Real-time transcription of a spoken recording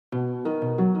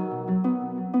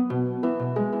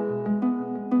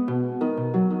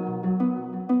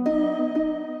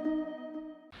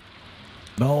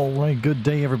good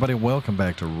day, everybody. Welcome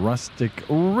back to Rustic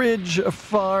Ridge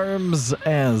Farms.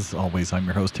 As always, I'm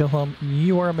your host, Tilhelm.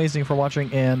 You are amazing for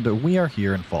watching, and we are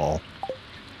here in fall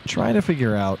trying to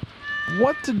figure out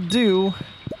what to do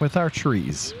with our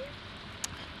trees.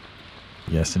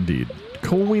 Yes, indeed.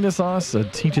 Cool Wiener Sauce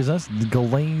teaches us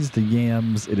glazed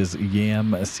yams. It is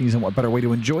yam season. What better way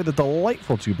to enjoy the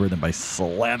delightful tuber than by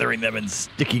slathering them in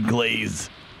sticky glaze?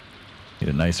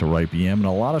 Need a nice ripe yam and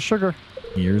a lot of sugar.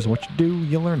 Here's what you do.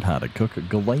 You learned how to cook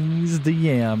glazed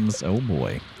yams. Oh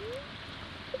boy.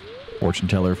 Fortune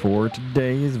teller for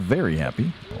today is very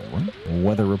happy. All right.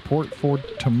 Weather report for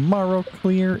tomorrow,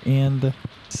 clear and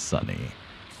sunny.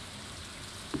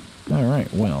 All right,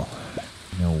 well,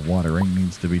 no watering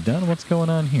needs to be done. What's going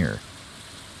on here?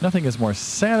 Nothing is more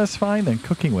satisfying than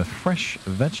cooking with fresh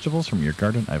vegetables from your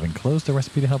garden. I've enclosed a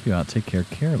recipe to help you out. Take care,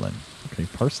 Carolyn. Okay,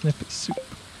 parsnip soup.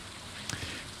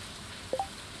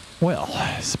 Well,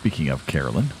 speaking of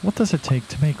Carolyn, what does it take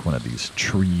to make one of these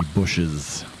tree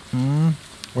bushes?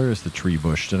 Where is the tree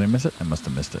bush? Did I miss it? I must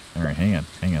have missed it. All right, hang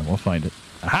on. We'll find it.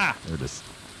 Aha! There it is.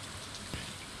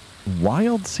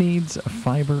 Wild seeds,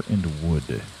 fiber, and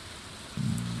wood.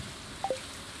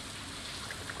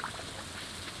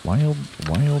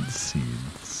 Wild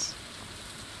seeds.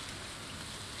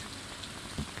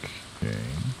 Okay.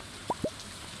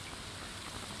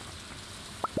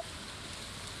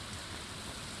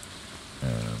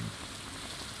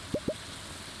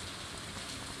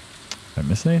 Did I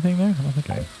miss anything there? I don't think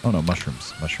I... Oh, no,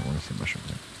 mushrooms. We're going to see mushrooms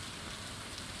there.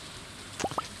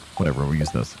 Whatever, we'll use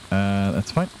those.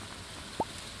 That's fine.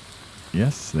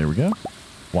 Yes, there we go.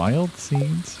 Wild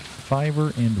seeds,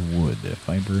 fiber, and wood.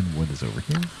 Fiber and wood is over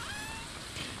here.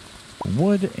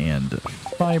 Wood and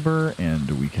fiber,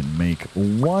 and we can make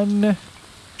one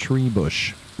tree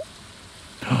bush.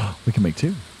 We can make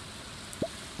two.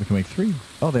 We can make three.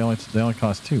 Oh, they only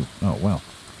cost two. Oh, well.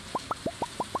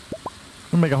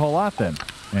 We'll make a whole lot then.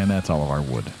 And that's all of our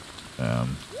wood.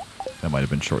 That might have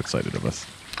been short-sighted of us.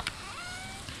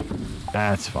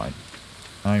 That's fine.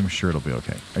 I'm sure it'll be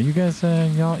okay. Are you guys,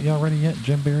 y'all ready yet?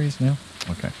 Gem berries now?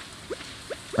 Okay.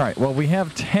 All right, well, we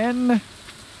have 10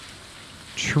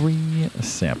 tree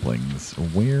saplings.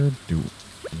 Where do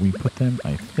we put them?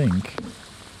 I think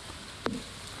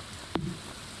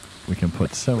we can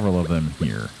put several of them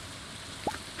here.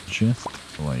 Just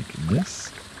like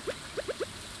this.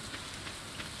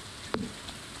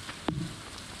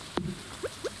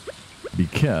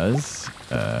 Because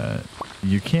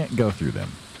you can't go through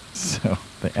them. So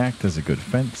they act as a good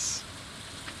fence.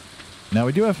 Now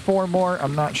we do have 4 more.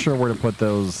 I'm not sure where to put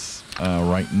those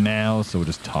right now, so we'll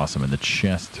just toss them in the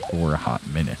chest for a hot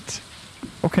minute.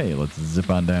 Okay, let's zip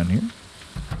on down here.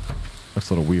 Looks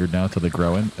a little weird now until they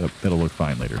grow in. It'll look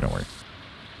fine later, don't worry.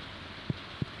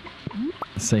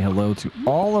 Say hello to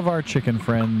all of our chicken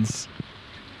friends.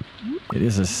 It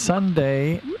is a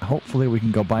Sunday. Hopefully we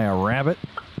can go buy a rabbit.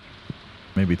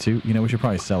 Maybe 2. You know, we should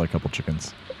probably sell a couple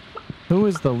chickens. Who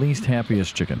is the least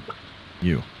happiest chicken?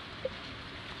 You.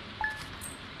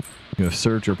 You have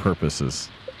served your purposes.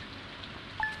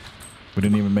 We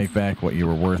didn't even make back what you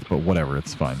were worth, but whatever,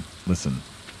 it's fine. Listen,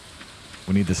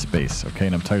 we need the space, okay?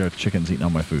 And I'm tired of chickens eating all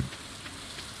my food.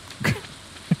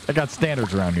 I got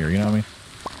standards around here, you know what I mean?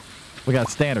 We got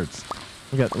standards.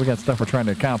 We got stuff we're trying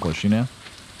to accomplish, you know?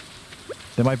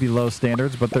 They might be low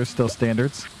standards, but they're still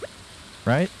standards.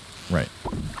 Right? Right.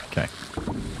 Okay.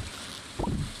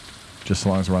 Just as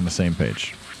long as we're on the same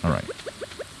page. All right.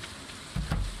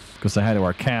 Go say hi to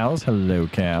our cows. Hello,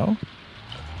 cow.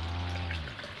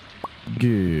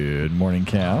 Good morning,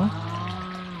 cow.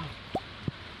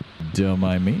 Don't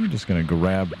mind me. Just going to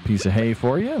grab a piece of hay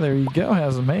for you. There you go.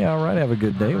 Have some hay. All right. Have a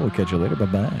good day. We'll catch you later.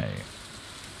 Bye-bye.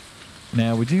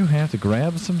 Now, we do have to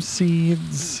grab some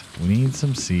seeds. We need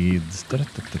some seeds.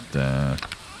 Da-da-da-da-da.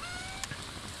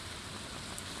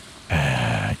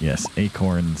 Yes,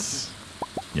 acorns.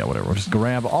 Yeah, whatever. We'll just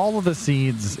grab all of the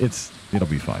seeds. It'll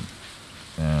be fine.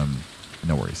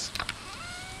 No worries.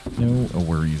 No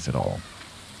worries at all.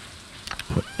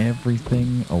 Put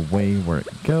everything away where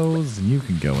it goes. You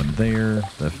can go in there.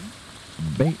 The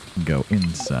bait can go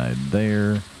inside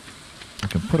there. We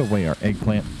can put away our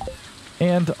eggplant.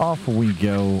 And off we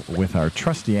go with our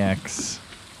trusty axe.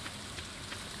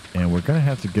 And we're going to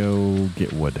have to go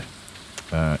get wood.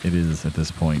 It is, at this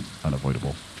point,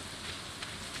 unavoidable.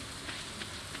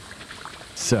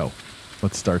 So,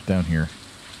 let's start down here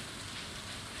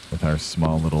with our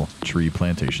small little tree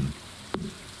plantation.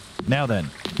 Now then,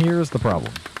 here's the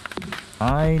problem.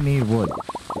 I need wood.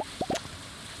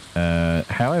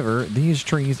 However, these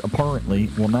trees apparently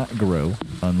will not grow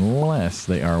unless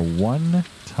they are 1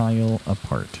 tile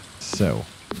apart. So,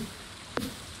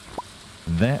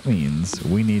 that means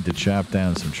we need to chop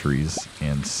down some trees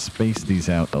and space these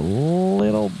out a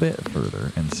little bit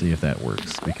further and see if that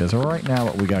works. Because right now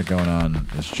what we got going on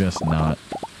is just not...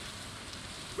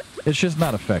 It's just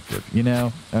not effective, you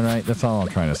know? Alright, that's all I'm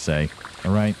trying to say.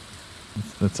 Alright?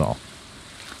 That's all.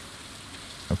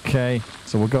 Okay,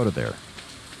 so we'll go to there.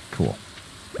 Cool.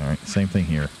 Alright, same thing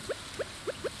here.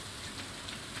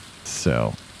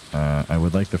 So, I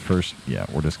would like the first... Yeah,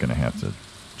 we're just going to have to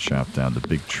chop down the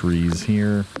big trees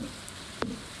here.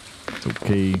 It's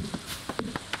okay.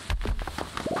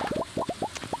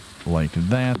 Like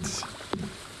that.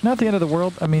 Not the end of the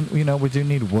world. I mean, you know, we do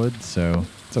need wood, so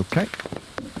it's okay.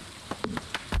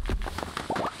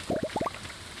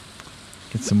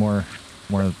 Get some more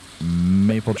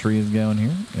maple trees going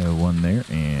here. One there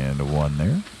and one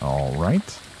there. All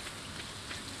right.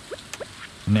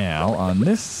 Now, on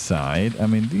this side, I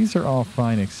mean, these are all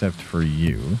fine except for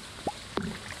you.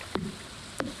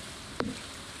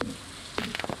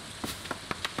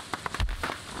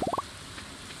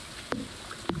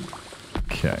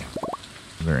 Okay.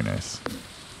 Very nice.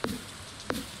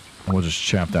 And we'll just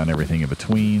chop down everything in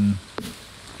between.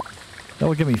 That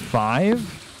will give me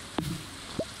 5.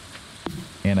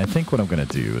 And I think what I'm going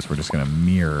to do is we're just going to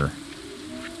mirror...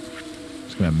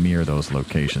 Just going to mirror those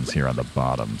locations here on the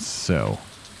bottom. So...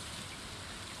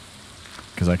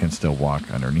 Because I can still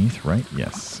walk underneath, right?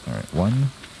 Yes. All right. 1,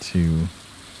 2,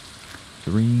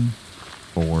 3,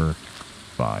 4,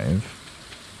 5.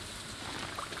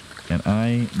 And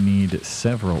I need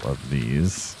several of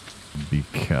these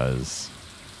because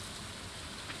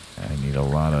I need a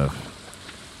lot of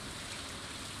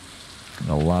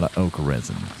oak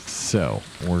resin. So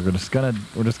we're just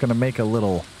gonna make a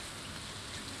little,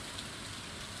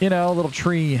 you know, a little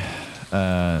tree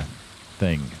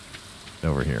thing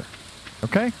over here.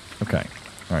 Okay? Okay.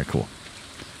 All right, cool.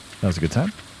 That was a good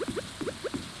time.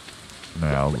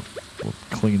 Now we'll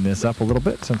clean this up a little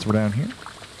bit since we're down here.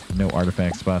 No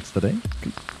artifact spots today.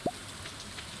 Okay.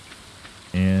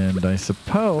 And I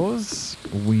suppose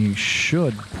we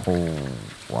should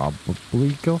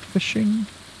probably go fishing.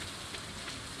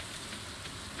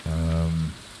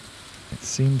 It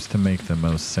seems to make the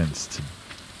most sense to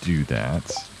do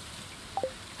that.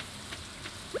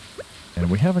 And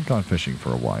we haven't gone fishing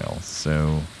for a while,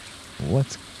 so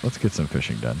let's get some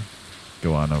fishing done.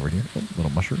 Go on over here. Oh,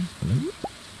 little mushroom. Hello.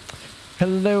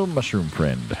 Hello, mushroom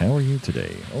friend. How are you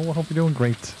today? Oh, I hope you're doing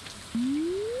great.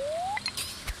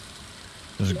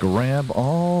 Just grab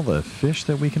all the fish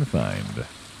that we can find.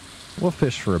 We'll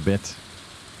fish for a bit.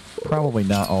 Probably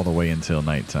not all the way until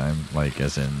nighttime, like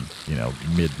as in, you know,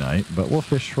 midnight, but we'll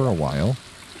fish for a while.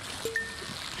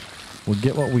 We'll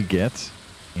get what we get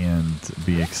and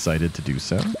be excited to do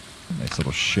so. Nice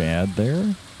little shad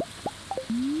there.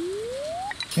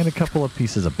 And a couple of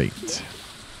pieces of bait.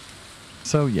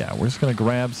 So yeah, we're just going to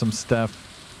grab some stuff.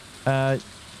 And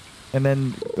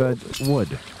then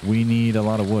wood. We need a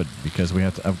lot of wood because we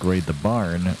have to upgrade the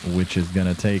barn, which is going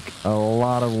to take a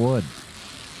lot of wood.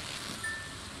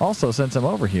 Also, since I'm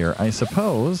over here, I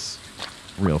suppose,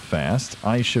 real fast,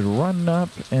 I should run up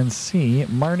and see.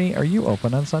 Marnie, are you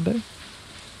open on Sunday?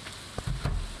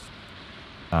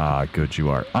 Ah, good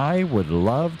you are. I would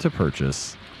love to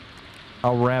purchase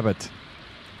a rabbit.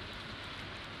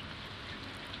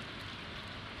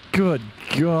 Good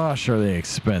gosh, are they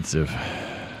expensive.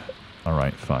 All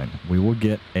right, fine. We will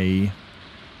get a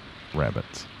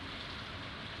rabbit.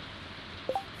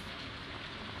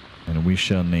 And we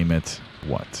shall name it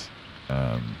what?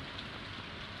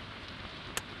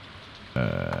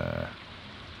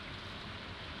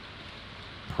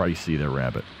 Pricey the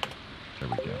rabbit. There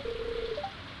we go.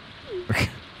 Okay.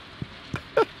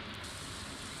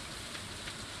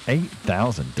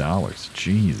 $8,000.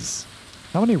 Jeez.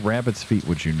 How many rabbit's feet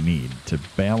would you need to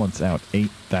balance out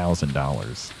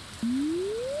 $8,000?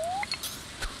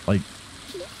 Like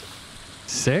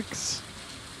 6?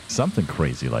 Something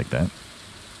crazy like that.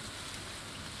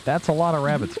 That's a lot of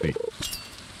rabbit's feet.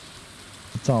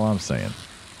 That's all I'm saying.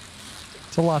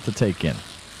 It's a lot to take in.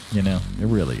 You know, it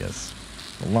really is.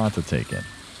 A lot to take in.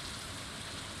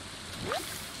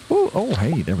 Ooh, oh,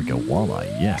 hey, there we go.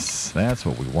 Walleye. Yes, that's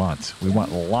what we want. We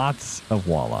want lots of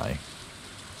walleye.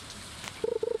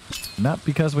 Not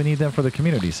because we need them for the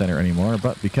community center anymore,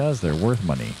 but because they're worth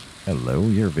money. Hello,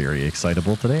 you're very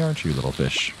excitable today, aren't you, little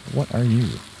fish? What are you?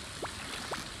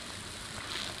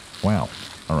 Wow.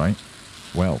 All right.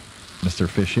 Well, Mr.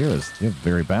 Fish here is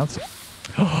very bouncy.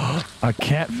 A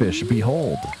catfish,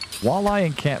 behold. Walleye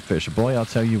and catfish. Boy, I'll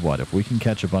tell you what, if we can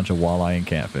catch a bunch of walleye and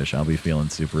catfish, I'll be feeling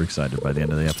super excited by the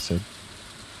end of the episode.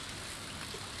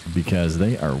 Because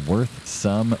they are worth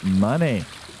some money.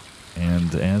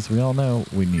 And as we all know,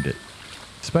 we need it.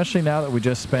 Especially now that we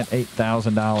just spent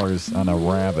 $8,000 on a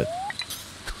rabbit.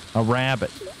 A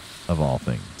rabbit, of all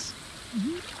things.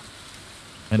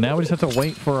 And now we just have to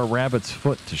wait for a rabbit's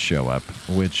foot to show up,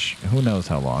 which who knows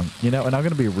how long. You know, and I'm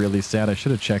going to be really sad. I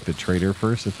should have checked the trader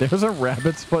first. If there's a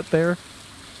rabbit's foot there,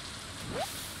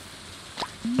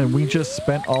 and we just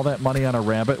spent all that money on a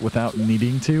rabbit without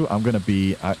needing to, I'm going to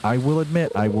be, I will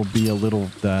admit, I will be a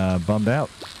little bummed out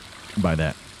by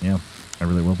that. Yeah, I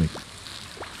really will be.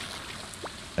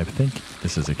 I think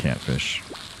this is a catfish.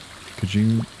 Could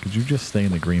you just stay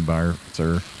in the green bar,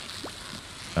 sir?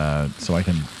 So I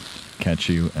can catch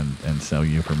you and sell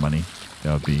you for money.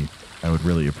 That would be, I would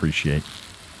really appreciate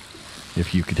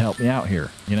if you could help me out here,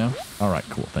 you know? All right,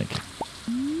 cool, thank you.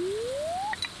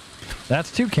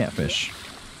 That's 2 catfish.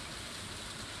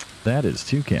 That is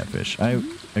 2 catfish.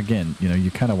 Again, you know, you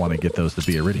kind of want to get those to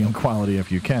be iridium quality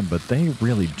if you can, but they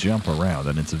really jump around,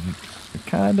 and it's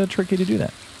kind of tricky to do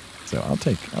that. So I'll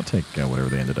take whatever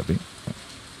they ended up being.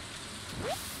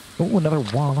 Oh, another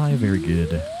walleye. Very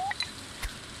good.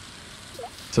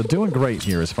 So doing great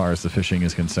here as far as the fishing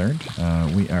is concerned.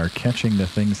 We are catching the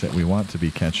things that we want to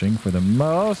be catching for the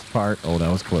most part. Oh,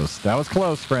 that was close. That was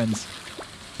close, friends.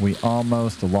 We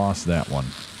almost lost that one.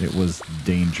 It was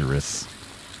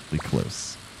dangerously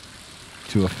close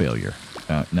to a failure.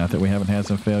 Not that we haven't had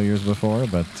some failures before,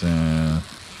 but I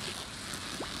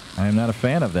am not a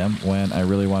fan of them when I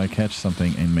really want to catch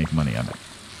something and make money on it.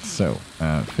 So,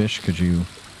 fish, could you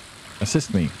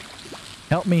assist me?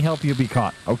 Help me help you be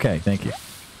caught. Okay, thank you.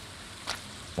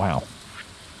 Wow.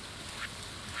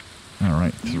 All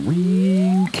right,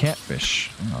 3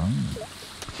 catfish.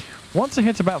 Once it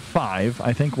hits about 5,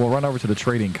 I think we'll run over to the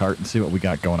trading cart and see what we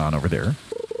got going on over there.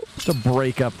 Just to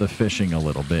break up the fishing a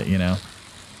little bit, you know.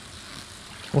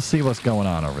 We'll see what's going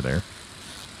on over there.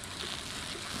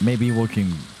 Maybe we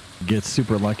can get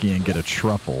super lucky and get a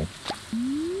truffle.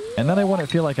 And then I wouldn't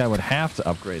feel like I would have to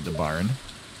upgrade the barn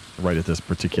right at this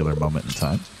particular moment in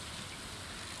time.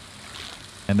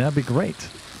 And that'd be great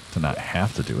to not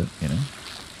have to do it, you know.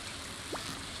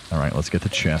 All right, let's get the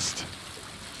chest.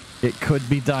 It could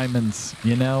be diamonds,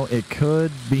 you know. It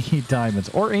could be diamonds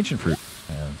or ancient fruit,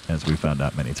 as we found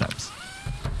out many times.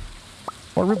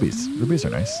 Or rubies. Rubies are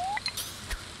nice.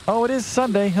 Oh, it is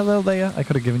Sunday. Hello, Leia. I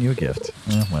could have given you a gift.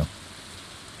 Well,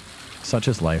 such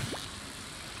is life.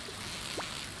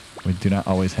 We do not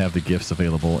always have the gifts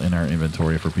available in our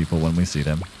inventory for people when we see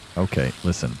them. Okay,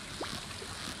 listen.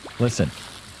 Listen.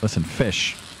 Listen,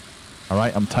 fish. All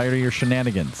right, I'm tired of your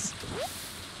shenanigans.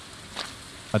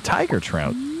 A tiger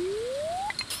trout?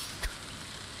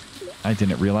 I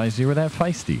didn't realize you were that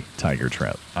feisty, tiger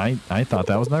trout. I thought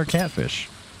that was another catfish.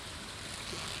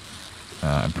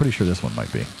 I'm pretty sure this one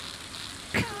might be.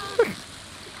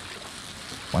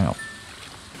 Wow.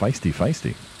 Feisty,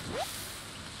 feisty.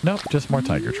 Nope, just more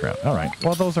tiger trout. All right.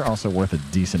 Well, those are also worth a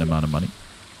decent amount of money.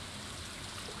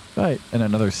 Right. In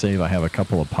another save, I have a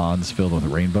couple of ponds filled with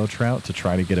rainbow trout to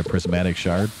try to get a prismatic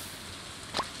shard.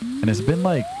 And it's been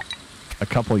like a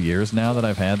couple years now that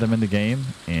I've had them in the game,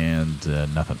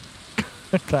 and nothing.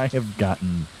 I have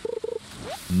gotten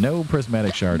no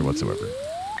prismatic shard whatsoever.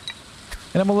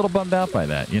 And I'm a little bummed out by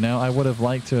that. You know, I would have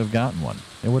liked to have gotten one.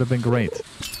 It would have been great.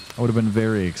 I would have been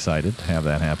very excited to have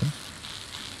that happen.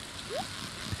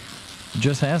 It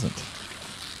just hasn't.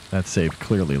 That save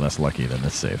clearly less lucky than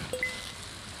this save.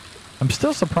 I'm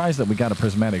still surprised that we got a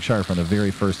prismatic shard from the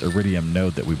very first iridium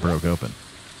node that we broke open.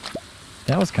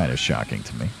 That was kind of shocking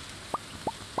to me.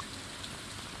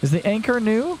 Is the anchor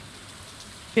new?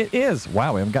 It is.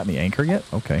 Wow, we haven't gotten the anchor yet?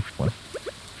 Okay, well.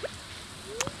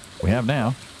 We have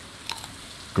now.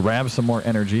 Grab some more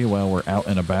energy while we're out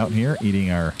and about here, eating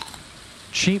our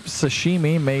cheap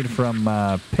sashimi made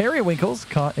from periwinkles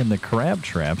caught in the crab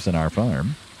traps in our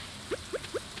farm.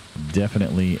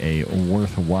 Definitely a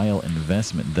worthwhile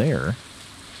investment there.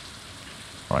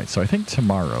 All right, so I think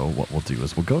tomorrow what we'll do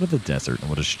is we'll go to the desert and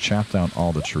we'll just chop down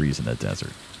all the trees in the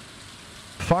desert.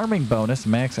 Farming bonus,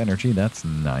 max energy, that's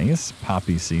nice.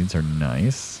 Poppy seeds are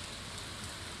nice.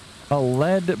 A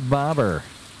lead bobber,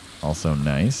 also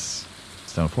nice.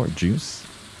 Stone fort, juice,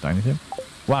 tiny tip.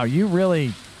 Wow, you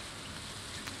really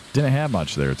didn't have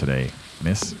much there today,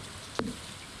 miss.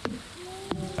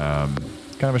 Kind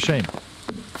of a shame.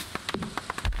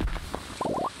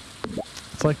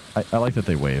 It's like, I like that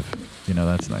they wave. You know,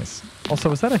 that's nice.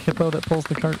 Also, is that a hippo that pulls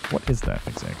the cart? What is that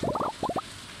exactly?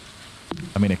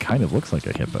 I mean, it kind of looks like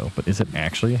a hippo, but is it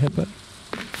actually a hippo?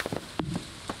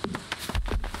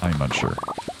 I'm unsure.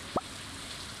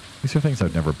 These are things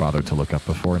I've never bothered to look up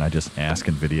before, and I just ask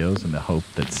in videos in the hope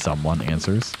that someone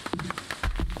answers.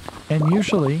 And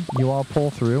usually, you all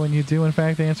pull through, and you do, in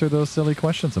fact, answer those silly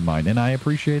questions of mine, and I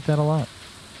appreciate that a lot.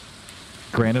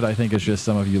 Granted, I think it's just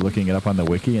some of you looking it up on the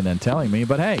wiki and then telling me,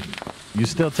 but hey, you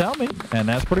still tell me, and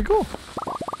that's pretty cool.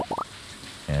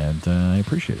 And I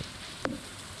appreciate it.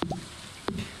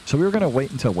 So we were going to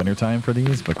wait until wintertime for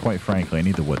these, but quite frankly, I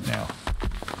need the wood now.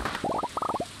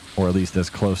 Or at least as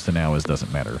close to now as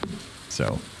doesn't matter.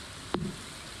 So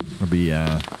we'll be,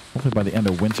 hopefully by the end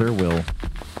of winter, we'll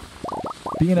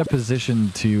be in a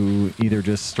position to either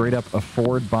just straight up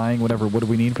afford buying whatever wood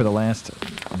we need for the last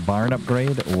barn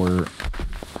upgrade, or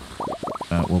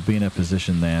we'll be in a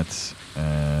position that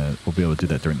we'll be able to do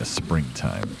that during the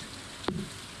springtime.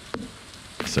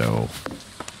 So,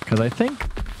 because I think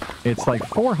it's like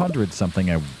 400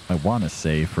 something I want to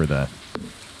say for the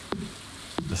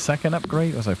second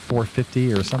upgrade. It was like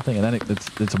 450 or something, and then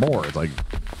it's more. It's like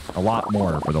a lot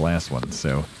more for the last one.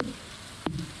 So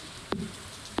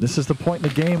this is the point in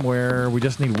the game where we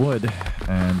just need wood,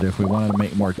 and if we wanted to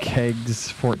make more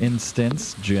kegs, for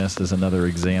instance, just as another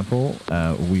example,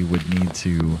 we would need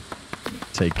to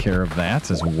take care of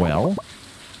that as well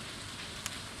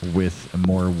with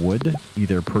more wood,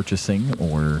 either purchasing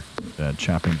or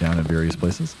chopping down in various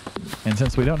places. And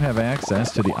since we don't have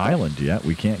access to the island yet,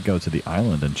 we can't go to the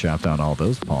island and chop down all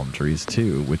those palm trees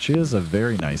too, which is a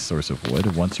very nice source of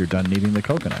wood once you're done needing the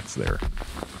coconuts there.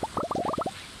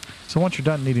 So once you're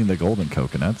done needing the golden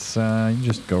coconuts, you can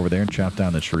just go over there and chop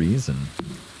down the trees, and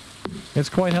it's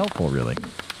quite helpful, really.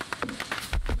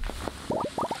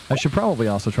 I should probably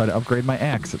also try to upgrade my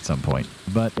axe at some point,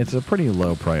 but it's a pretty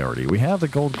low priority. We have the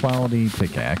gold quality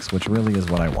pickaxe, which really is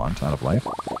what I want out of life.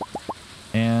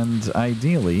 And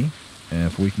ideally,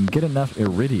 if we can get enough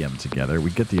iridium together,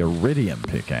 we get the iridium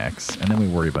pickaxe, and then we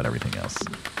worry about everything else.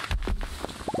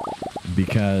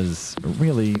 Because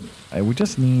really, we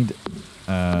just need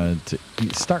to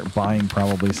start buying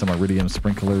probably some iridium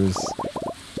sprinklers.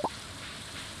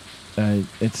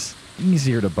 It's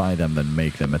easier to buy them than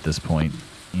make them at this point.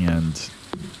 And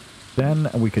then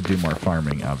we could do more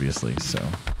farming, obviously, so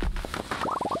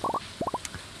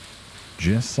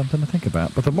just something to think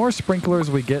about. But the more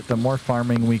sprinklers we get, the more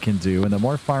farming we can do, and the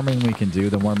more farming we can do,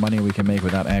 the more money we can make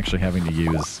without actually having to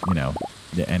use, you know,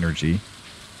 the energy.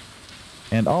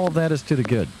 And all of that is to the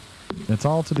good. It's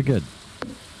all to the good.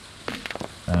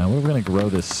 What are we going to grow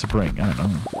this spring? I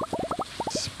don't know.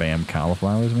 Spam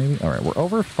cauliflowers, maybe? All right, we're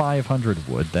over 500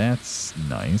 wood. That's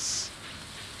nice.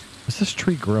 Does this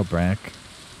tree grow back?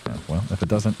 Oh, well, if it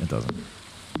doesn't, it doesn't.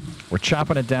 We're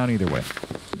chopping it down either way.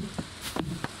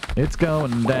 It's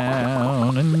going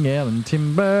down in yelling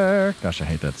timber. Gosh, I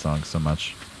hate that song so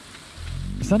much.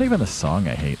 It's not even the song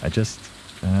I hate. I just,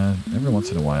 every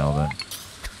once in a while,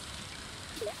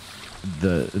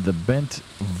 the bent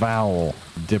vowel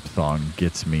diphthong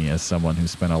gets me as someone who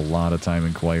spent a lot of time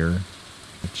in choir.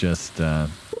 It just,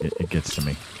 it gets to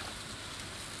me.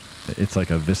 It's like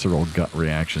a visceral gut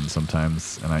reaction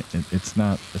sometimes, and it's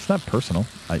not personal,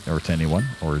 or to anyone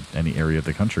or any area of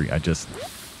the country. I just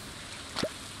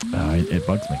it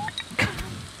bugs me.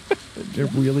 It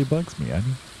really bugs me. I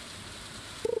mean,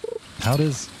 how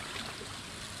does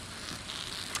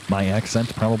my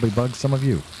accent probably bug some of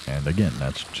you? And again,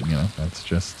 that's, you know, that's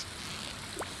just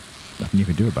nothing you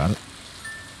can do about it.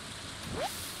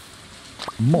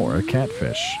 More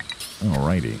catfish.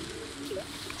 Alrighty.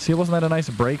 See, wasn't that a nice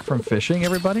break from fishing,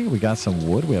 everybody? We got some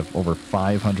wood. We have over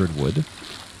 500 wood.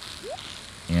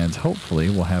 And hopefully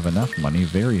we'll have enough money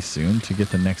very soon to get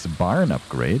the next barn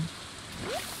upgrade,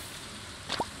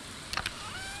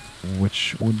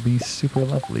 which would be super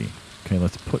lovely. Okay,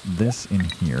 let's put this in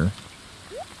here.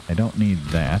 I don't need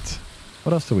that.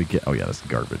 What else do we get? Oh yeah, that's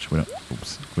garbage. We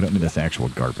don't need this actual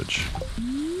garbage.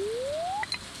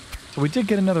 So we did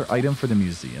get another item for the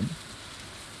museum.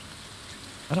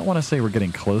 I don't want to say we're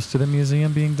getting close to the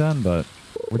museum being done, but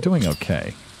we're doing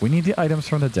okay. We need the items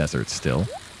from the desert still.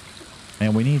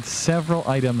 And we need several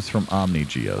items from Omni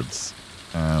Geodes,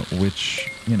 which,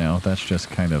 you know, that's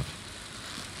just kind of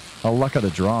a luck of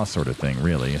the draw sort of thing,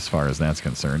 really, as far as that's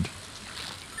concerned.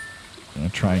 You know,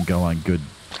 try and go on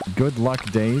good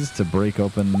luck days to break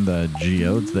open the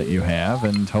geodes that you have,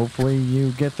 and hopefully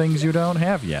you get things you don't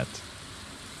have yet.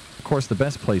 Of course, the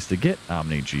best place to get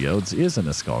Omni Geodes is in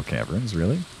the Skull Caverns,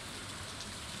 really.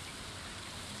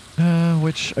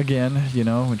 Which, again, you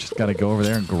know, we just got to go over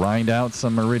there and grind out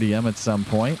some iridium at some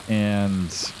point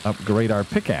and upgrade our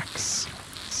pickaxe.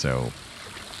 So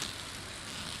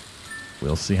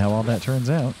we'll see how all that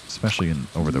turns out, especially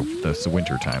over the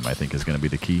winter time, I think is going to be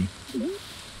the key.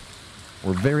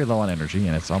 We're very low on energy,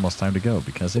 and it's almost time to go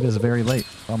because it is very late,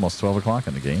 almost 12 o'clock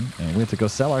in the game, and we have to go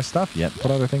sell our stuff yet and put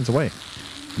other things away.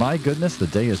 My goodness, the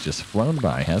day has just flown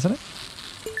by, hasn't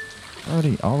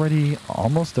it? Already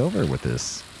almost over with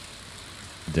this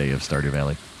day of Stardew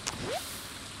Valley.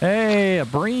 Hey, a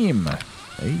bream.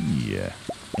 Hey,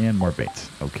 and more bait.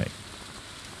 Okay.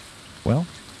 Well,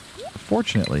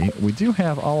 fortunately, we do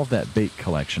have all of that bait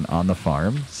collection on the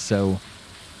farm, so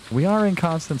we are in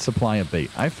constant supply of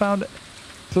bait. I found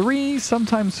 3,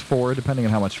 sometimes 4, depending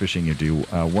on how much fishing you do.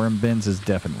 Worm bins is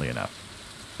definitely enough.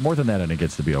 More than that, and it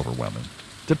gets to be overwhelming,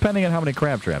 depending on how many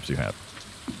crab traps you have.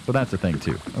 So that's the thing,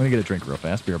 too. I'm going to get a drink real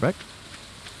fast. Be right back.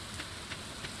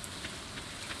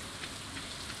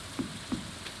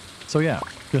 So yeah,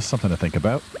 just something to think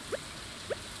about.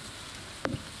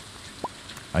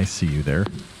 I see you there.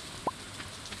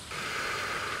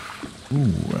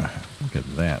 Ooh, look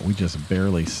at that. We just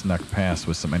barely snuck past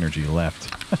with some energy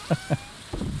left.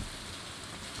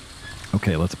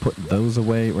 Okay, let's put those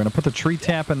away. We're going to put the tree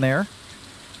tap in there.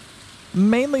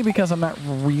 Mainly because I'm not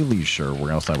really sure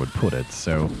where else I would put it,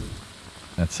 so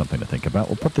that's something to think about.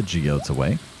 We'll put the geodes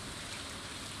away.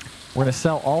 We're going to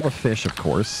sell all the fish, of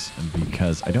course,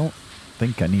 because I don't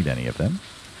think I need any of them.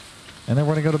 And then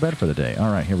we're going to go to bed for the day.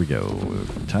 All right, here we go.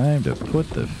 Time to put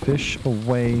the fish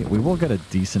away. We will get a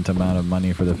decent amount of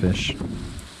money for the fish.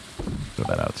 Throw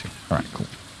that out too. All right, cool.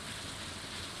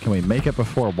 Can we make it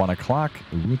before 1 o'clock?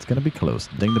 Ooh, it's going to be close.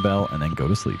 Ding the bell and then go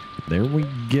to sleep. There we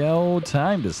go.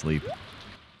 Time to sleep.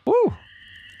 Woo!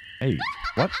 Hey,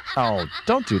 what? Oh,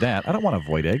 don't do that. I don't want a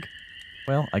void egg.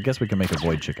 Well, I guess we can make a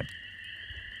void chicken.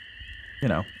 You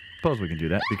know, suppose we can do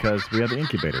that because we have the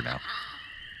incubator now.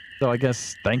 So I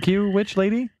guess thank you, witch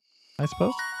lady, I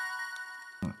suppose.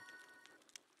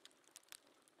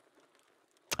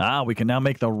 Ah, we can now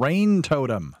make the rain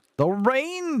totem. The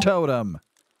rain totem!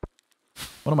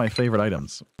 One of my favorite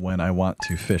items when I want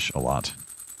to fish a lot.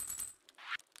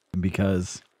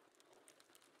 Because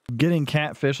getting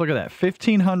catfish, look at that,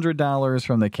 $1,500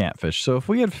 from the catfish. So if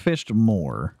we had fished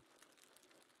more,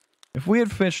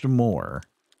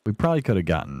 we probably could have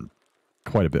gotten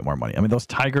quite a bit more money. I mean, those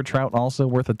tiger trout also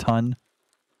worth a ton.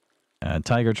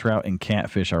 Tiger trout and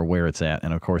catfish are where it's at.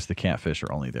 And of course, the catfish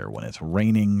are only there when it's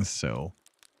raining. So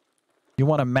you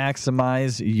want to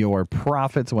maximize your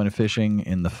profits when fishing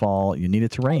in the fall. You need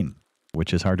it to rain,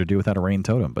 which is hard to do without a rain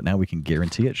totem. But now we can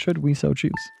guarantee it should we so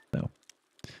choose. So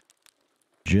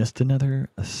just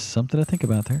another something to think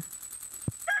about there.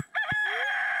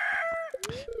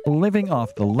 Living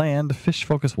off the land, fish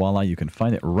focus walleye. You can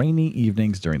find it rainy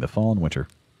evenings during the fall and winter.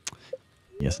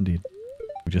 Yes, indeed.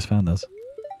 We just found those.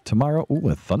 Tomorrow, ooh,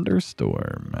 a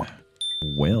thunderstorm.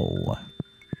 Well.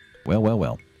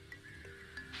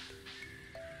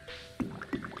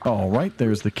 All right,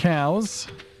 there's the cows.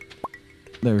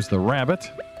 There's the rabbit.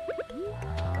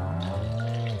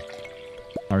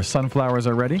 Our sunflowers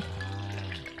are ready.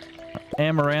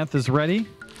 Amaranth is ready.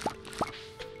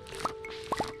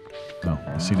 Oh,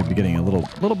 I seem to be getting a little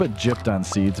bit gypped on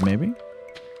seeds, maybe.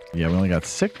 Yeah, we only got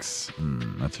 6.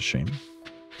 That's a shame.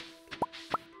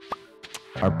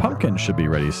 Our pumpkin should be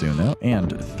ready soon, though.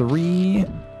 And 3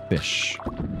 fish.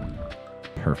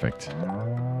 Perfect.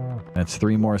 That's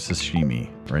 3 more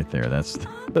sashimi right there. That's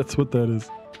what that is.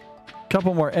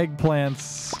 Couple more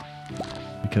eggplants.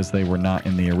 Because they were not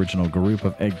in the original group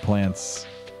of eggplants.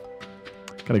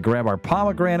 Gotta grab our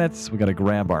pomegranates. We gotta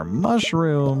grab our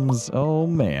mushrooms. Oh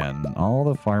man, all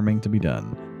the farming to be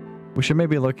done. We should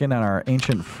maybe look in on our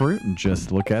ancient fruit and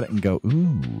just look at it and go,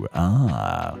 ooh,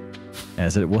 ah.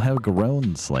 As it will have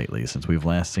grown slightly since we've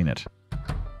last seen it.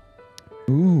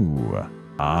 Ooh,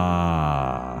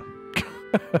 ah.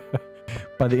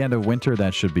 By the end of winter,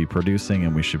 that should be producing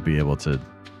and we should be able to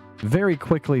very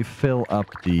quickly fill up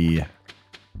the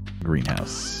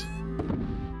greenhouse.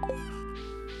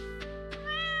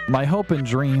 My hope and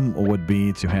dream would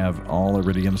be to have all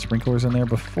iridium sprinklers in there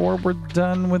before we're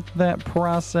done with that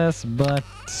process, but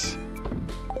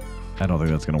I don't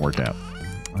think that's going to work out.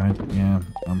 Yeah,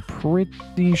 I'm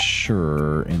pretty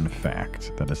sure, in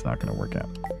fact, that it's not going to work out.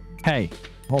 Hey,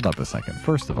 hold up a second.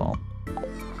 First of all,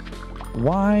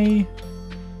 why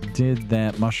did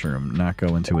that mushroom not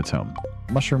go into its home?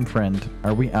 Mushroom friend,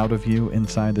 are we out of you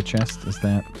inside the chest? Is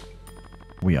that?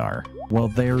 We are. Well,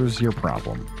 there's your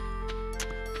problem.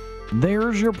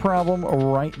 There's your problem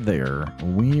right there.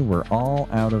 We were all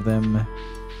out of them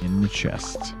in the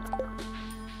chest.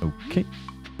 Okay.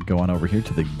 Go on over here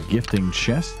to the gifting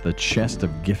chest. The chest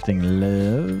of gifting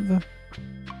love.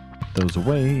 Put those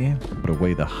away. Put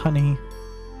away the honey.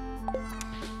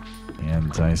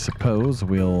 And I suppose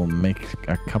we'll make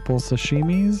a couple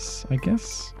sashimis, I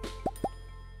guess.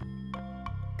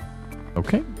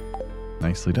 Okay.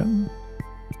 Nicely done.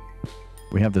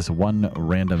 We have this one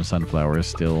random sunflower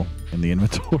still in the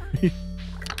inventory.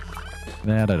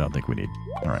 That I don't think we need.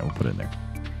 All right, we'll put it in there.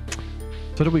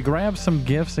 So do we grab some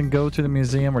gifts and go to the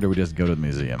museum, or do we just go to the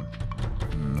museum?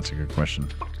 That's a good question.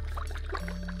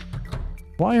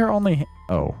 Why are only...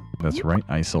 Oh, that's right.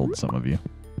 I sold some of you.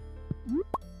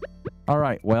 All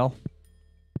right, well.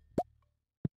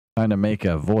 Time to make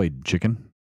a void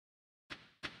chicken.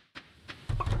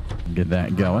 Get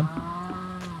that going.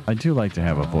 I do like to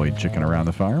have a void chicken around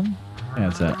the farm.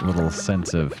 Adds that little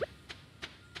sense of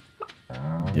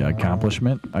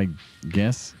accomplishment, I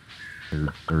guess.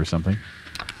 Or something.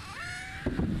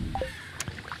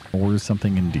 Or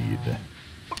something indeed.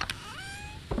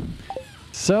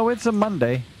 So it's a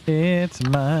Monday. It's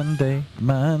Monday.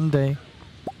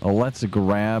 Let's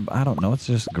grab, I don't know, let's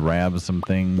just grab some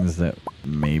things that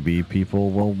maybe people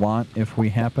will want if we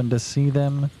happen to see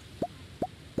them.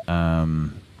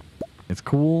 It's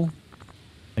cool,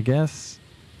 I guess.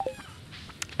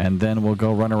 And then we'll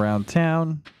go run around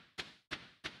town.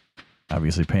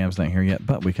 Obviously Pam's not here yet,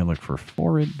 but we can look for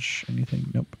forage.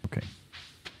 Anything? Nope. Okay.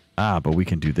 Ah, but we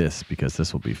can do this because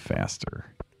this will be faster.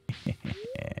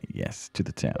 Yes, to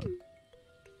the town.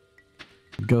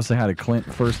 Go say hi to Clint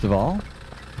first of all.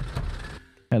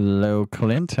 Hello,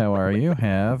 Clint. How are you?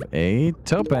 Have a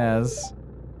topaz.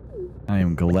 I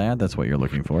am glad that's what you're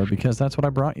looking for because that's what I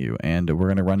brought you. And we're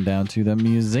going to run down to the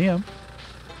museum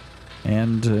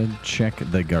and check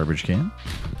the garbage can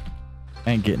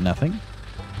and get nothing.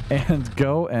 And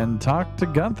go and talk to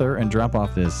Gunther and drop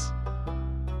off this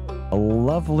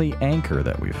lovely anchor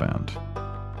that we found.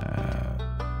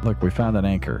 Look, we found an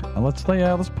anchor. Let's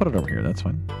put it over here. That's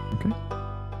fine. Okay.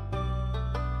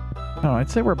 Oh, I'd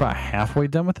say we're about halfway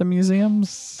done with the museums.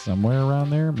 Somewhere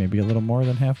around there. Maybe a little more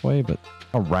than halfway, but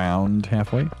around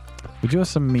halfway. We do have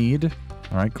some mead.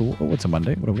 All right, cool. Oh, it's a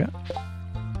Monday. What do we got?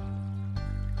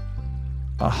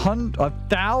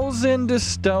 1,000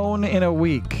 stone in a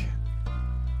week.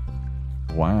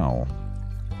 Wow.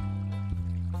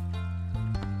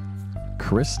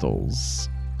 Crystals.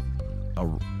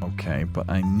 Oh, okay, but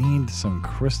I need some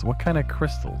crystal. What kind of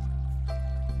crystal?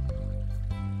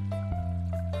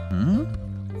 Hmm?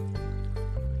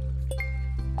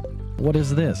 What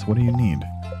is this? What do you need?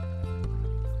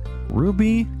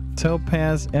 Ruby,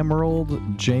 topaz, emerald,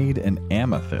 jade, and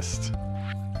amethyst.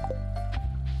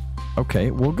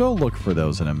 Okay, we'll go look for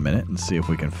those in a minute and see if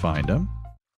we can find them.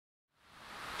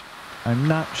 I'm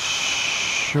not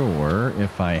sure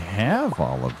if I have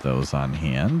all of those on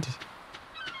hand.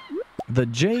 The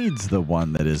jade's the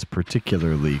one that is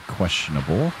particularly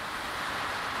questionable.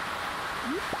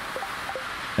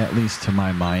 At least to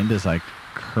my mind as I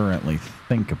currently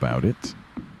think about it.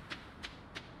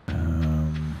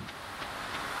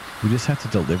 We just have to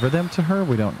deliver them to her?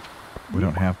 We don't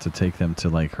have to take them to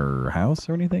like her house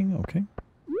or anything? Okay.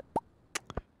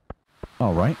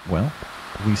 Alright, well.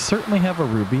 We certainly have a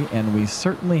ruby, and we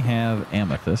certainly have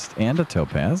amethyst and a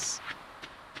topaz.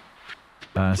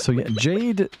 So yeah,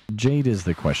 jade is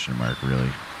the question mark, really.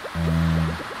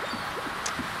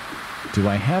 Do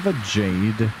I have a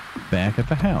jade back at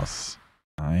the house?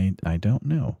 I don't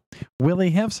know. Will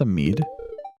he have some mead?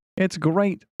 It's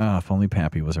great. If only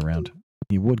Pappy was around.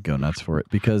 He would go nuts for it,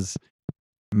 because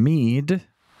mead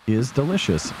is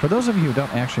delicious. For those of you who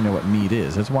don't actually know what mead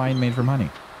is, it's wine made from honey.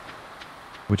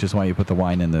 Which is why you put the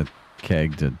wine in the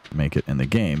keg to make it in the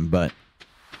game. But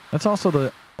that's also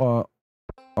the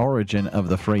origin of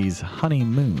the phrase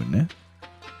honeymoon.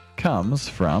 Comes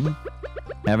from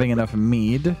having enough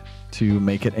mead to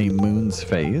make it a moon's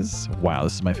phase. Wow,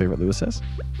 this is my favorite, Lewis says.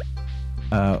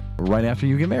 Right after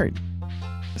you get married.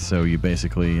 So you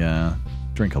basically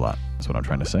drink a lot. That's what I'm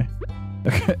trying to say.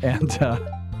 And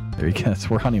there you go. That's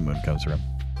where honeymoon comes from.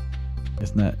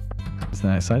 Isn't that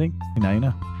exciting? Now you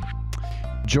know.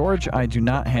 George, I do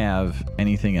not have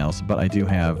anything else, but I do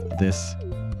have this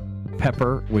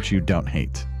pepper, which you don't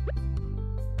hate.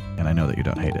 And I know that you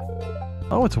don't hate it.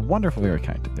 Oh, it's wonderful. Very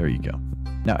kind. There you go.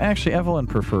 Now, actually, Evelyn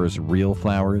prefers real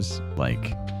flowers,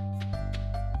 like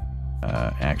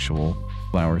actual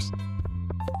flowers.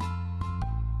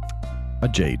 A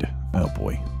jade. Oh,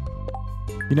 boy.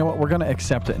 You know what? We're going to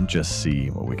accept it and just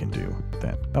see what we can do with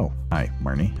that. Oh, hi,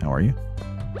 Marnie. How are you?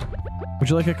 Would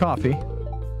you like a coffee?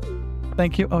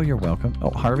 Thank you. Oh, you're welcome. Oh,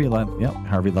 Harvey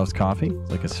loves coffee.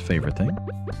 It's like his favorite thing.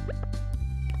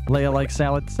 Leia likes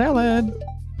salad. Salad!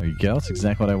 There you go. It's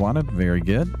exactly what I wanted. Very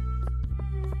good.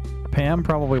 Pam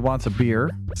probably wants a beer,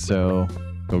 so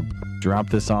go drop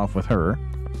this off with her.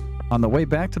 On the way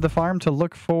back to the farm to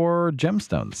look for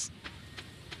gemstones.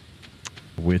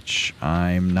 Which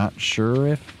I'm not sure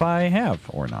if I have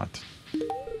or not.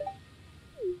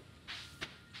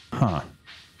 Huh.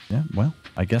 Yeah, well,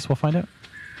 I guess we'll find out.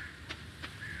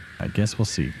 I guess we'll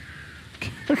see.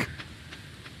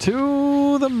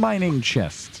 To the mining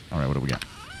chest. All right, what do we got?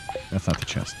 That's not the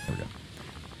chest. There we go.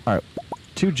 All right,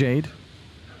 2 jade.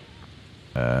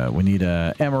 We need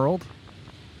a emerald.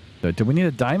 Do we need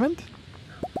a diamond?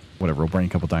 Whatever, we'll bring a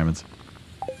couple diamonds.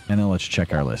 And then let's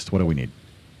check our list. What do we need?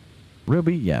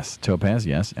 Ruby, yes. Topaz,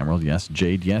 yes. Emerald, yes.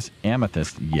 Jade, yes.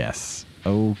 Amethyst, yes.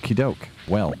 Okie doke.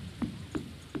 Well,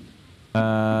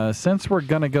 since we're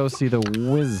gonna go see the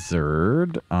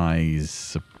wizard, I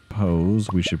suppose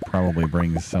we should probably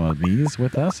bring some of these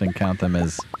with us and count them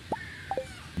as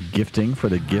gifting for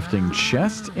the gifting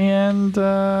chest. And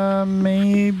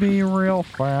maybe real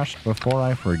fast before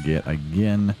I forget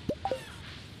again,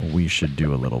 we should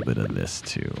do a little bit of this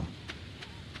too.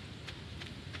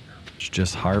 Let's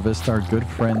just harvest our good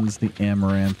friends, the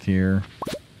amaranth here.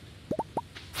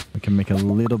 We can make a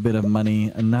little bit of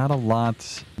money, not a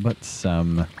lot, but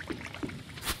some.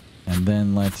 And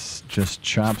then let's just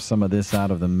chop some of this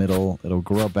out of the middle. It'll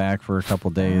grow back for a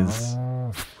couple days.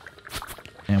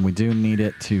 And we do need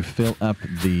it to fill up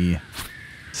the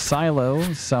silo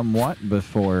somewhat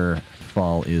before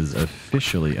fall is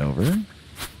officially over.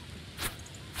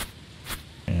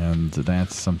 And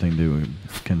that's something to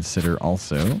consider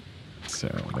also. So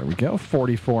there we go.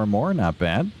 44 more. Not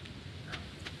bad.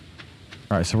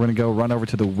 All right, so we're going to go run over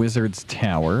to the wizard's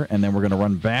tower, and then we're going to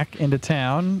run back into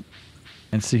town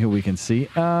and see who we can see.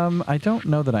 I don't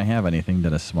know that I have anything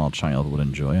that a small child would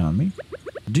enjoy on me.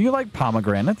 Do you like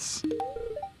pomegranates?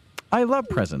 I love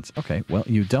presents. Okay, well,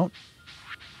 you don't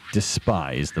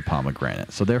despise the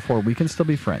pomegranate, so therefore we can still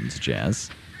be friends, Jazz.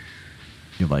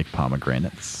 You like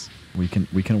pomegranates. We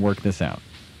can work this out.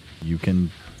 You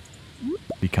can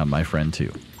become my friend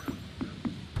too.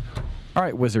 All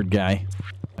right, wizard guy.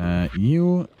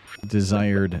 You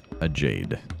desired a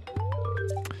jade.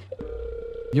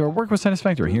 Your work was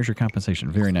satisfactory. Here's your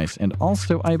compensation. Very nice. And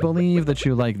also, I believe that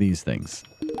you like these things.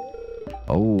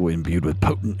 Oh, imbued with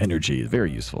potent energy.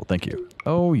 Very useful. Thank you.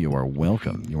 Oh, you are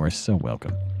welcome. You are so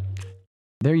welcome.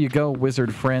 There you go,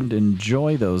 wizard friend.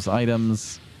 Enjoy those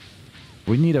items.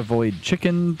 We need a void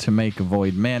chicken to make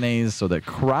void mayonnaise so that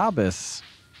Krabus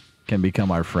can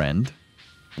become our friend.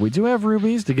 We do have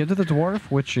rubies to give to the dwarf,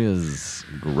 which is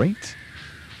great.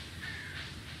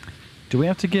 Do we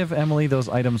have to give Emily those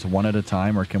items one at a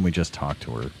time, or can we just talk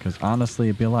to her? Because honestly,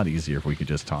 it'd be a lot easier if we could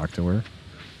just talk to her.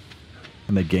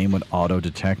 And the game would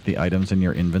auto-detect the items in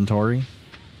your inventory.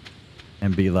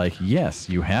 And be like, yes,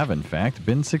 you have in fact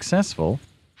been successful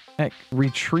at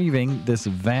retrieving this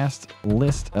vast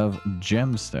list of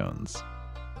gemstones.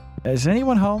 Is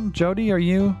anyone home? Jody, are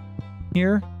you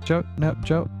here? Joe? No,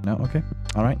 Joe? No, okay.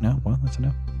 All right, no. Well, that's a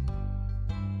no.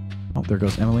 Oh, there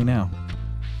goes Emily now.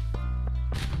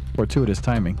 Fortuitous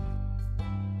timing.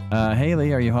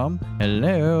 Haley, are you home?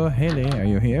 Hello, Haley, are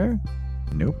you here?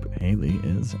 Nope, Haley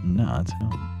is not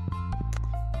home.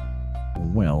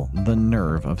 Well, the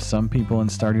nerve of some people in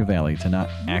Stardew Valley to not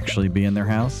actually be in their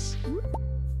house.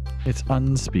 It's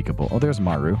unspeakable. Oh, there's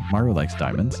Maru. Maru likes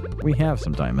diamonds. We have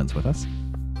some diamonds with us.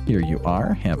 Here you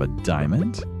are. Have a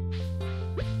diamond.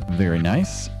 Very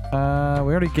nice. We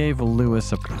already gave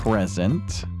Lewis a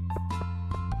present.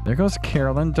 There goes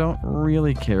Carolyn. Don't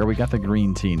really care. We got the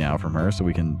green tea now from her, so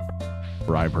we can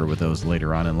bribe her with those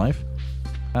later on in life.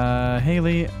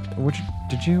 Haley,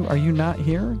 are you not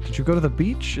here? Did you go to the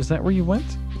beach? Is that where you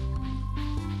went?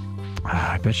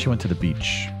 I bet she went to the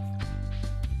beach.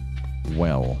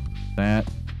 Well, that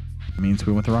means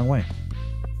we went the wrong way.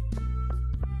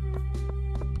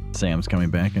 Sam's coming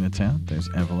back into town. There's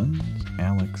Evelyn,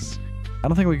 Alex. I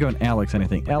don't think we go in Alex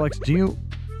anything. Alex, do you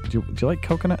like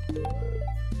coconut?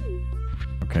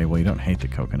 Okay, well, you don't hate the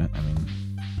coconut. I mean,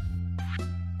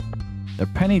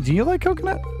 Penny, do you like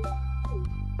coconut?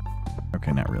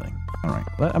 Okay, not really. All right.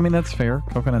 I mean, that's fair.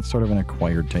 Coconut's sort of an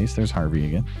acquired taste. There's Harvey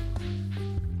again.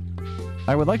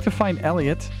 I would like to find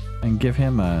Elliot and give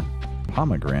him a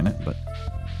pomegranate, but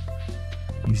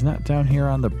he's not down here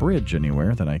on the bridge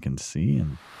anywhere that I can see.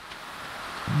 And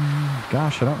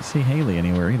gosh, I don't see Haley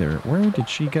anywhere either. Where did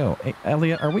she go? Hey,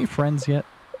 Elliot, are we friends yet?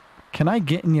 Can I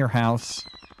get in your house?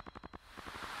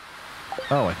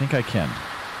 Oh, I think I can.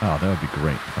 Oh, that would be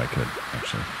great if I could,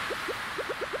 actually.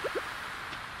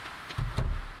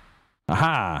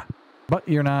 Aha! But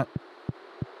you're not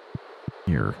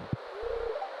here.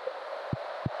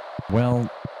 Well,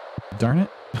 darn it.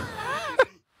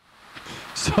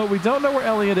 So we don't know where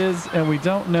Elliot is, and we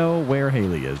don't know where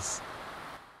Haley is.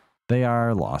 They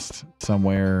are lost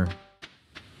somewhere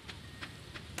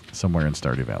in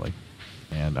Stardew Valley.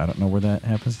 And I don't know where that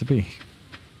happens to be.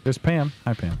 There's Pam.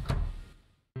 Hi, Pam.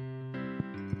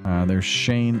 There's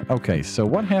Shane. Okay, so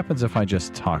what happens if I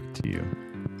just talk to you?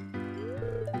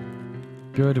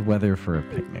 Good weather for a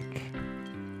picnic.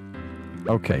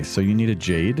 Okay, so you need a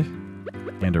jade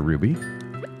and a ruby,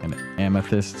 an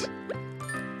amethyst,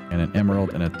 and an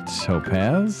emerald and a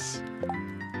topaz.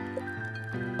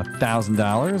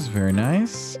 $1,000. Very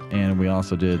nice. And we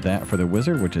also did that for the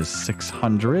wizard, which is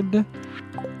 600.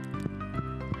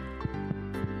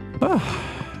 Oh,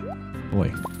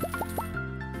 boy.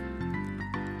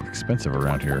 Expensive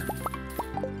around here.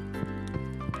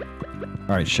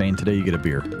 All right, Shane, today you get a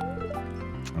beer.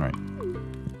 All right.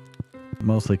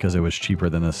 Mostly because it was cheaper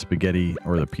than the spaghetti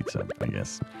or the pizza, I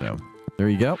guess. So, there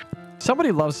you go.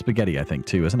 Somebody loves spaghetti, I think,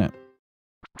 too, isn't it?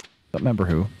 Don't remember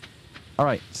who. All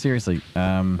right, seriously.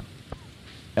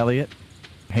 Elliot,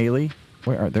 Haley,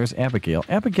 where are? There's Abigail.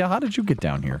 Abigail, how did you get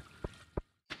down here?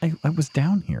 I was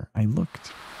down here. I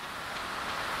looked.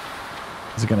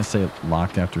 Is it going to say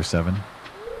locked after 7?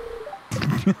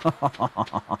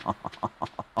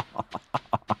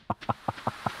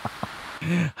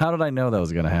 How did I know that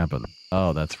was going to happen?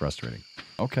 Oh, that's frustrating.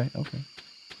 Okay, okay.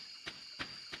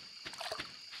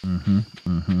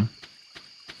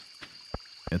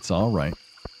 It's all right.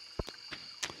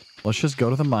 Let's just go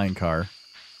to the mine car.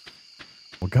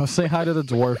 We'll go say hi to the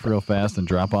dwarf real fast and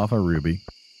drop off a ruby.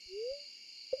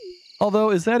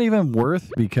 Although, is that even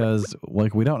worth? Because,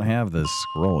 like, we don't have this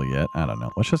scroll yet. I don't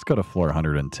know. Let's just go to floor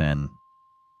 110.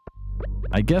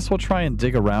 I guess we'll try and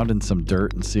dig around in some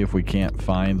dirt and see if we can't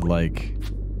find, like...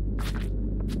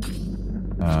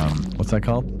 what's that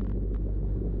called?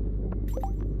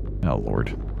 Oh,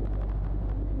 Lord.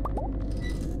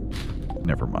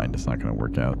 Never mind. It's not going to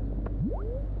work out.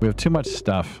 We have too much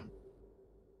stuff.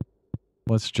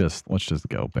 Let's just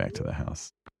go back to the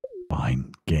house.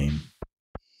 Fine, game.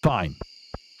 Fine.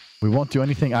 We won't do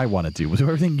anything I want to do. We'll do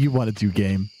everything you want to do,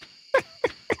 game.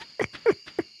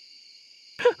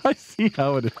 I see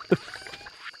how it is.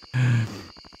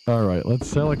 All right, let's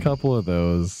sell a couple of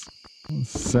those.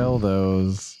 Sell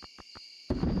those.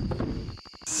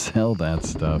 Sell that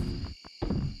stuff.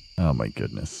 Oh my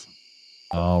goodness.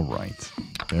 All right.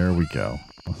 There we go.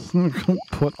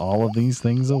 Put all of these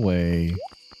things away.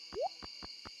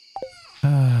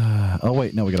 Oh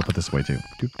wait, no, we gotta put this away too.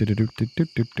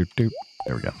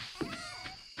 There we go.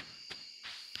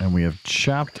 And we have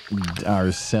chopped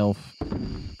ourselves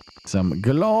some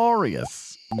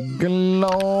glorious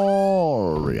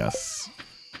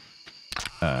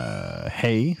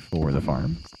hay for the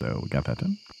farm. So we got that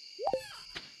done.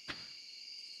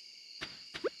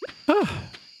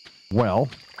 Well,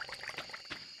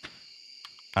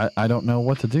 I don't know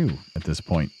what to do at this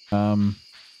point.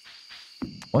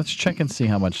 Let's check and see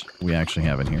how much we actually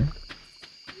have in here.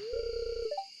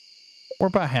 We're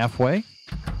about halfway.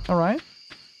 All right.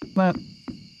 Not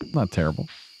terrible.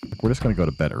 We're just going to go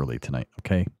to bed early tonight,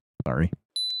 okay? Sorry.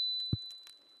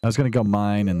 I was going to go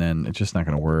mine, and then it's just not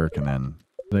going to work, and then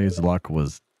today's luck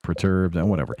was perturbed, and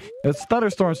whatever. It's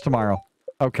thunderstorms tomorrow.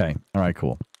 Okay. All right,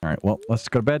 cool. All right, well, let's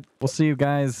go to bed. We'll see you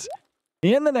guys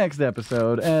in the next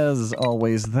episode. As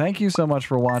always, thank you so much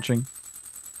for watching.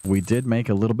 We did make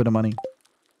a little bit of money.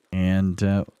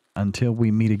 And until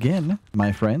we meet again,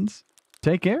 my friends,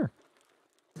 take care.